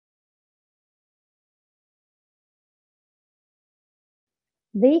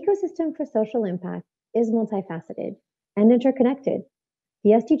The ecosystem for social impact is multifaceted and interconnected.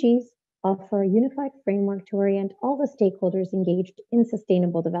 The SDGs offer a unified framework to orient all the stakeholders engaged in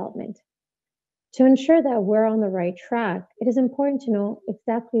sustainable development. To ensure that we're on the right track, it is important to know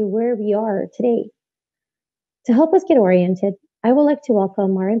exactly where we are today. To help us get oriented, I would like to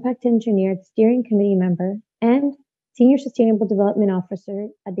welcome our Impact Engineered Steering Committee member and Senior Sustainable Development Officer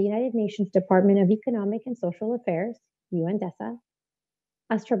at the United Nations Department of Economic and Social Affairs, UNDESA,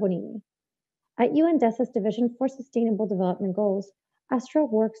 Astra Bonini. At UNDESA's Division for Sustainable Development Goals, Astra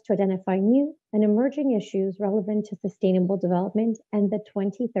works to identify new and emerging issues relevant to sustainable development and the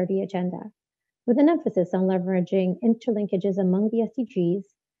 2030 Agenda, with an emphasis on leveraging interlinkages among the SDGs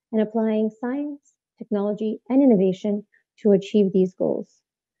and applying science, technology, and innovation to achieve these goals.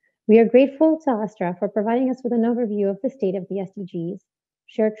 We are grateful to Astra for providing us with an overview of the state of the SDGs,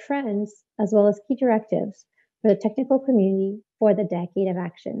 shared trends, as well as key directives for the technical community for the decade of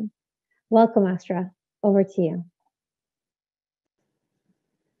action. Welcome, Astra. Over to you.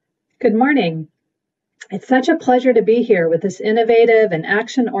 Good morning. It's such a pleasure to be here with this innovative and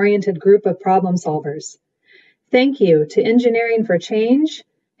action-oriented group of problem solvers. Thank you to Engineering for Change,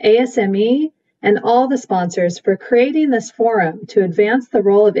 ASME, and all the sponsors for creating this forum to advance the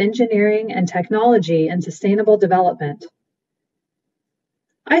role of engineering and technology in sustainable development.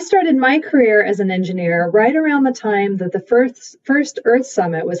 I started my career as an engineer right around the time that the first Earth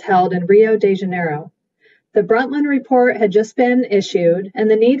Summit was held in Rio de Janeiro. The Brundtland Report had just been issued, and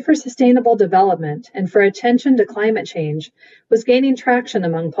the need for sustainable development and for attention to climate change was gaining traction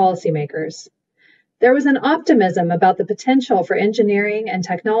among policymakers. There was an optimism about the potential for engineering and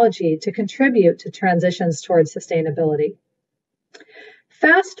technology to contribute to transitions towards sustainability.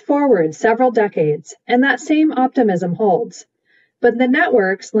 Fast forward several decades, and that same optimism holds. But the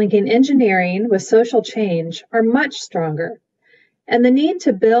networks linking engineering with social change are much stronger. And the need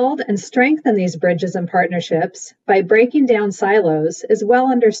to build and strengthen these bridges and partnerships by breaking down silos is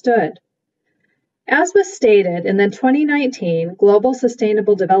well understood. As was stated in the 2019 Global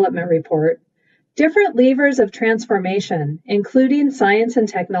Sustainable Development Report, different levers of transformation, including science and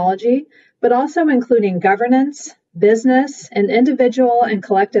technology, but also including governance, business, and individual and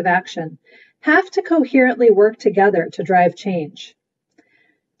collective action, have to coherently work together to drive change.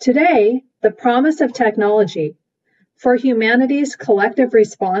 Today, the promise of technology for humanity's collective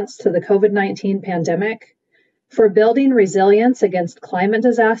response to the COVID-19 pandemic, for building resilience against climate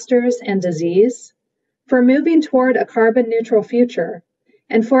disasters and disease, for moving toward a carbon neutral future,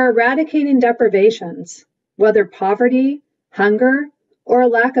 and for eradicating deprivations, whether poverty, hunger, or a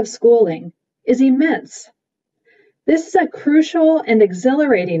lack of schooling, is immense. This is a crucial and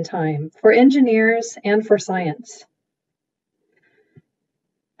exhilarating time for engineers and for science.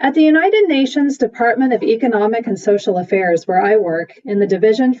 At the United Nations Department of Economic and Social Affairs, where I work in the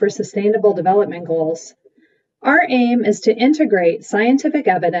Division for Sustainable Development Goals, our aim is to integrate scientific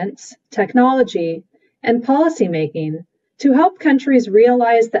evidence, technology, and policymaking to help countries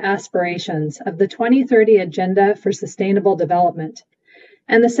realize the aspirations of the 2030 Agenda for Sustainable Development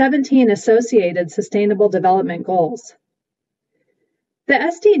and the 17 associated Sustainable Development Goals. The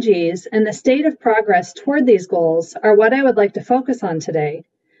SDGs and the state of progress toward these goals are what I would like to focus on today,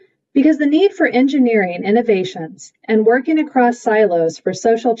 because the need for engineering innovations and working across silos for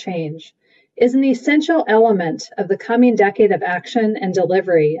social change is an essential element of the coming decade of action and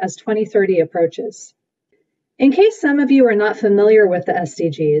delivery as 2030 approaches. In case some of you are not familiar with the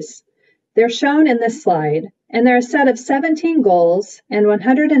SDGs, they're shown in this slide, and they're a set of 17 goals and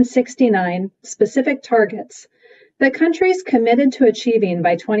 169 specific targets that countries committed to achieving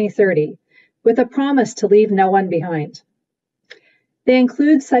by 2030, with a promise to leave no one behind. They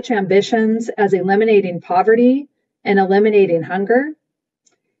include such ambitions as eliminating poverty and eliminating hunger,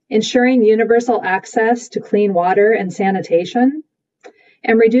 ensuring universal access to clean water and sanitation,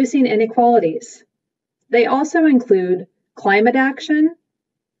 and reducing inequalities. They also include climate action,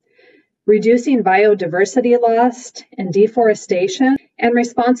 reducing biodiversity loss and deforestation, and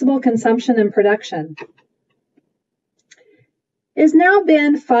responsible consumption and production. It has now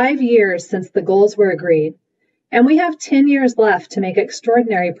been 5 years since the goals were agreed, and we have 10 years left to make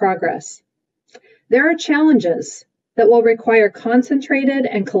extraordinary progress. There are challenges that will require concentrated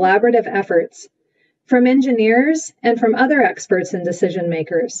and collaborative efforts from engineers and from other experts and decision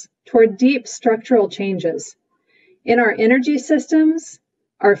makers toward deep structural changes in our energy systems,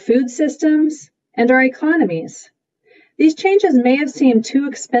 our food systems, and our economies. These changes may have seemed too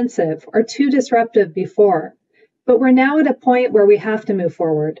expensive or too disruptive before, but we're now at a point where we have to move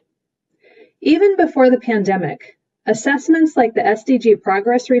forward. Even before the pandemic, assessments like the SDG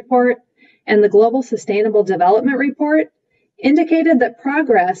Progress Report and the Global Sustainable Development Report indicated that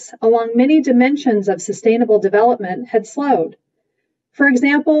progress along many dimensions of sustainable development had slowed. For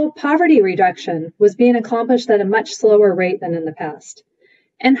example, poverty reduction was being accomplished at a much slower rate than in the past,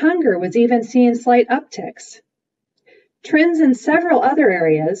 and hunger was even seeing slight upticks. Trends in several other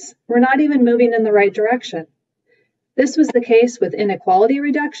areas were not even moving in the right direction. This was the case with inequality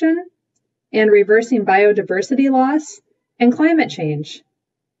reduction and reversing biodiversity loss and climate change.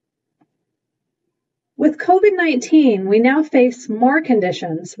 With COVID-19, we now face more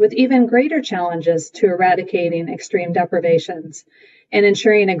conditions with even greater challenges to eradicating extreme deprivations and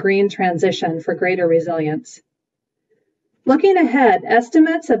ensuring a green transition for greater resilience. Looking ahead,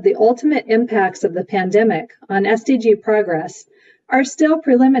 estimates of the ultimate impacts of the pandemic on SDG progress are still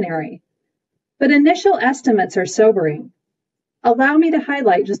preliminary, but initial estimates are sobering. Allow me to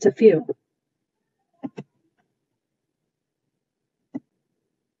highlight just a few.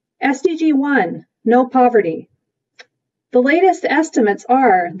 SDG 1, no poverty. The latest estimates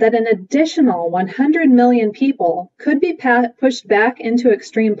are that an additional 100 million people could be pushed back into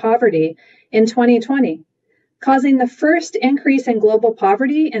extreme poverty in 2020, causing the first increase in global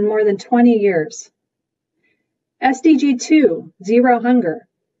poverty in more than 20 years. SDG 2, zero hunger.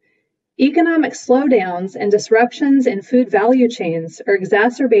 Economic slowdowns and disruptions in food value chains are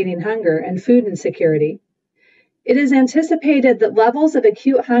exacerbating hunger and food insecurity. It is anticipated that levels of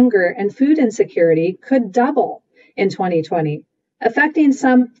acute hunger and food insecurity could double in 2020, affecting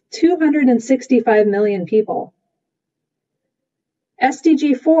some 265 million people.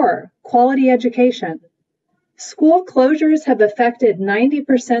 SDG 4, quality education. School closures have affected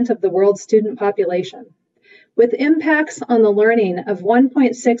 90% of the world's student population, with impacts on the learning of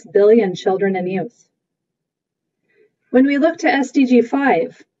 1.6 billion children and youth. When we look to SDG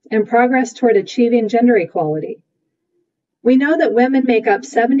 5 and progress toward achieving gender equality, we know that women make up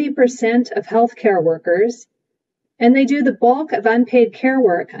 70% of healthcare workers, and they do the bulk of unpaid care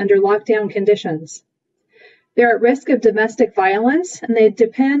work under lockdown conditions. They're at risk of domestic violence, and they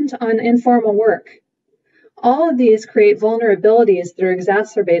depend on informal work. All of these create vulnerabilities that are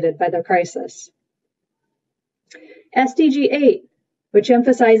exacerbated by the crisis. SDG 8, which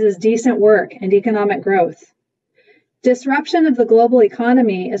emphasizes decent work and economic growth. Disruption of the global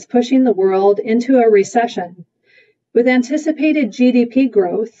economy is pushing the world into a recession, with anticipated GDP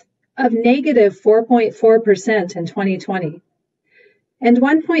growth of negative 4.4% in 2020. And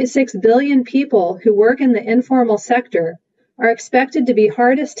 1.6 billion people who work in the informal sector are expected to be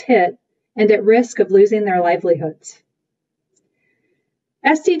hardest hit and at risk of losing their livelihoods.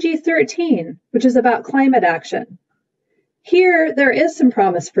 SDG 13, which is about climate action. Here, there is some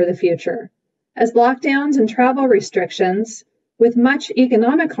promise for the future, as lockdowns and travel restrictions, with much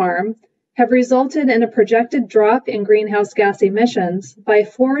economic harm, have resulted in a projected drop in greenhouse gas emissions by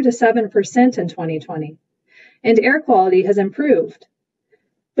 4 to 7% in 2020, and air quality has improved.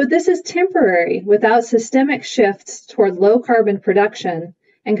 But this is temporary without systemic shifts toward low carbon production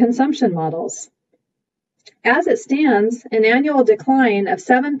and consumption models. As it stands, an annual decline of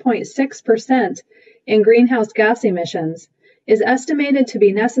 7.6% in greenhouse gas emissions is estimated to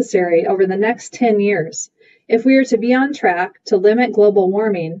be necessary over the next 10 years if we are to be on track to limit global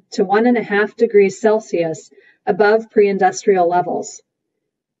warming to 1.5 degrees Celsius above pre-industrial levels.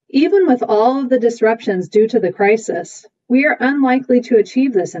 Even with all of the disruptions due to the crisis, we are unlikely to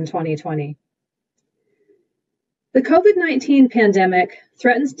achieve this in 2020. The COVID-19 pandemic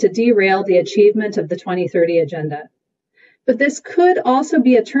threatens to derail the achievement of the 2030 Agenda. But this could also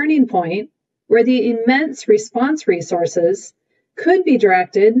be a turning point where the immense response resources could be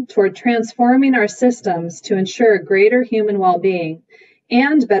directed toward transforming our systems to ensure greater human well-being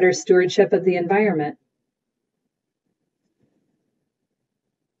and better stewardship of the environment.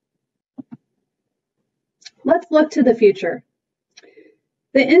 Let's look to the future.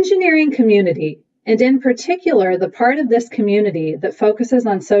 The engineering community, and in particular the part of this community that focuses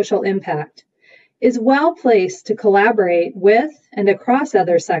on social impact, is well placed to collaborate with and across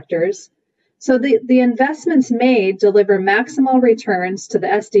other sectors so the investments made deliver maximal returns to the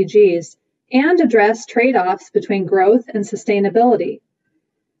SDGs and address trade-offs between growth and sustainability.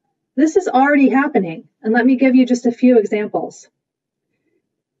 This is already happening, and let me give you just a few examples.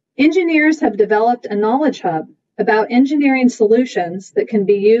 Engineers have developed a knowledge hub about engineering solutions that can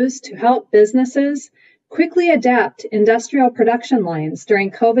be used to help businesses quickly adapt industrial production lines during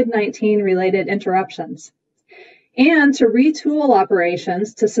COVID-19 related interruptions, and to retool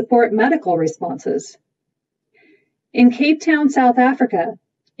operations to support medical responses. In Cape Town, South Africa,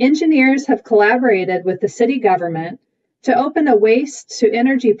 engineers have collaborated with the city government to open a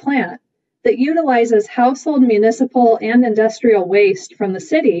waste-to-energy plant that utilizes household, municipal, and industrial waste from the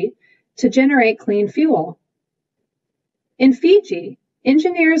city to generate clean fuel. In Fiji,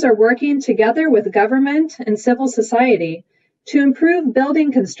 engineers are working together with government and civil society to improve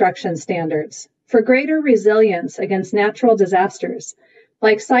building construction standards for greater resilience against natural disasters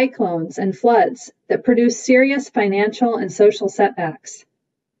like cyclones and floods that produce serious financial and social setbacks.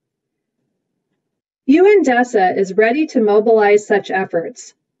 UNDESA is ready to mobilize such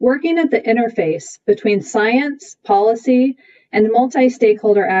efforts, working at the interface between science, policy, and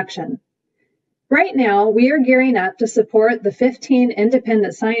multi-stakeholder action. Right now, we are gearing up to support the 15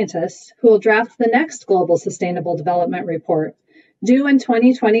 independent scientists who will draft the next Global Sustainable Development Report, due in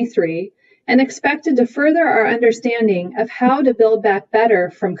 2023, and expected to further our understanding of how to build back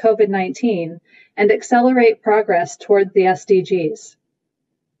better from COVID-19 and accelerate progress toward the SDGs.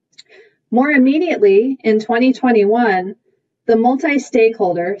 More immediately, in 2021, the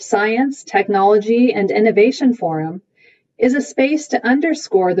Multi-Stakeholder Science, Technology, and Innovation Forum is a space to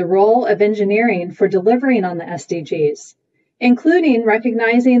underscore the role of engineering for delivering on the SDGs, including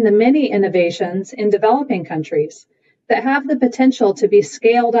recognizing the many innovations in developing countries that have the potential to be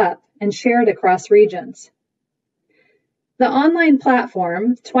scaled up and shared across regions. The online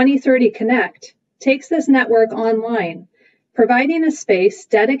platform 2030 Connect takes this network online, providing a space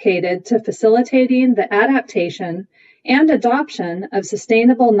dedicated to facilitating the adaptation and adoption of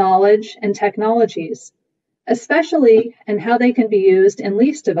sustainable knowledge and technologies, especially in how they can be used in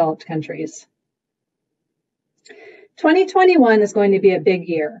least developed countries. 2021 is going to be a big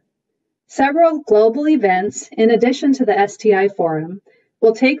year. Several global events, in addition to the STI Forum,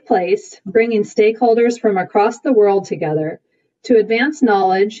 will take place, bringing stakeholders from across the world together to advance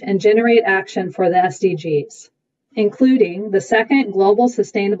knowledge and generate action for the SDGs, including the second Global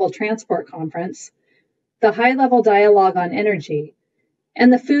Sustainable Transport Conference, the High-Level Dialogue on Energy,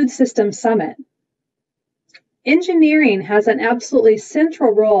 and the Food Systems Summit. Engineering has an absolutely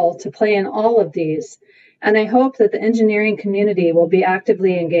central role to play in all of these, and I hope that the engineering community will be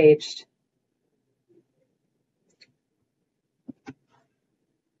actively engaged.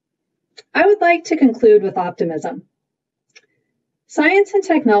 I would like to conclude with optimism. Science and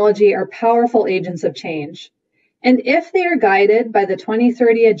technology are powerful agents of change, and if they are guided by the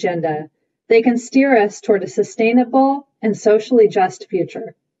 2030 Agenda, they can steer us toward a sustainable and socially just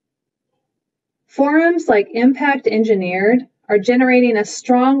future. Forums like Impact Engineered are generating a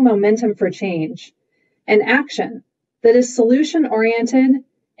strong momentum for change and action that is solution-oriented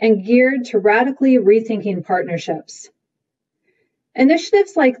and geared to radically rethinking partnerships.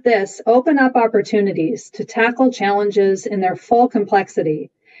 Initiatives like this open up opportunities to tackle challenges in their full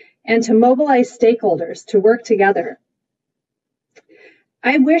complexity and to mobilize stakeholders to work together.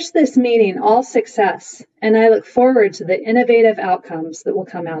 I wish this meeting all success, and I look forward to the innovative outcomes that will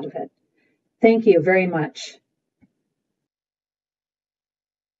come out of it. Thank you very much.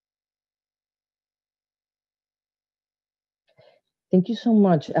 Thank you so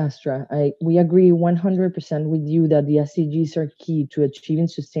much, Astra. We agree 100% with you that the SDGs are key to achieving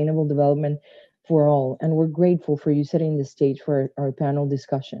sustainable development for all, and we're grateful for you setting the stage for our panel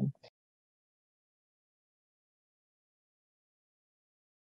discussion.